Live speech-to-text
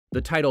The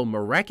title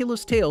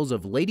Miraculous Tales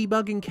of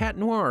Ladybug and Cat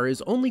Noir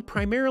is only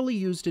primarily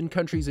used in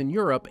countries in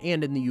Europe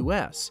and in the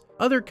US.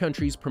 Other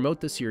countries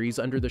promote the series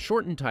under the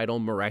shortened title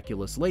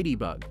Miraculous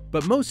Ladybug,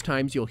 but most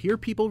times you'll hear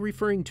people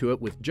referring to it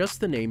with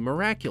just the name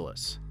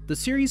Miraculous. The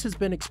series has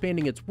been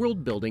expanding its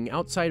world building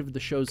outside of the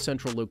show's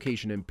central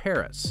location in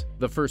Paris.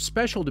 The first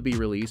special to be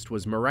released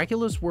was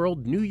Miraculous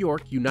World New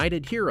York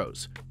United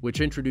Heroes,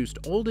 which introduced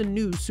old and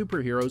new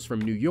superheroes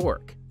from New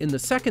York. In the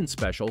second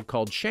special,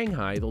 called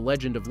Shanghai: The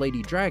Legend of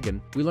Lady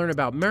Dragon, we learn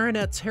about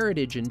Marinette's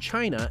heritage in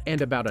China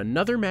and about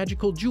another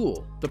magical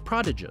jewel, the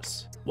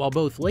Prodigus. While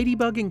both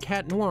Ladybug and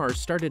Cat Noir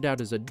started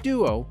out as a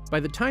duo, by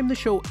the time the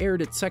show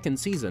aired its second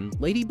season,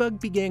 Ladybug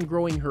began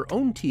growing her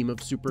own team of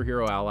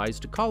superhero allies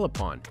to call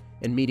upon,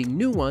 and meeting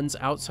new ones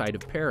outside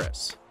of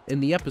Paris. In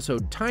the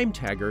episode Time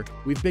Tagger,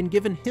 we've been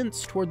given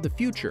hints toward the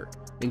future,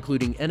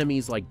 including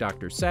enemies like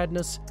Dr.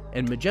 Sadness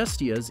and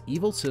Majestia's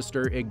evil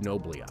sister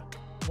Ignoblia.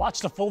 Watch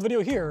the full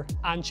video here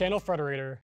on channel Frederator.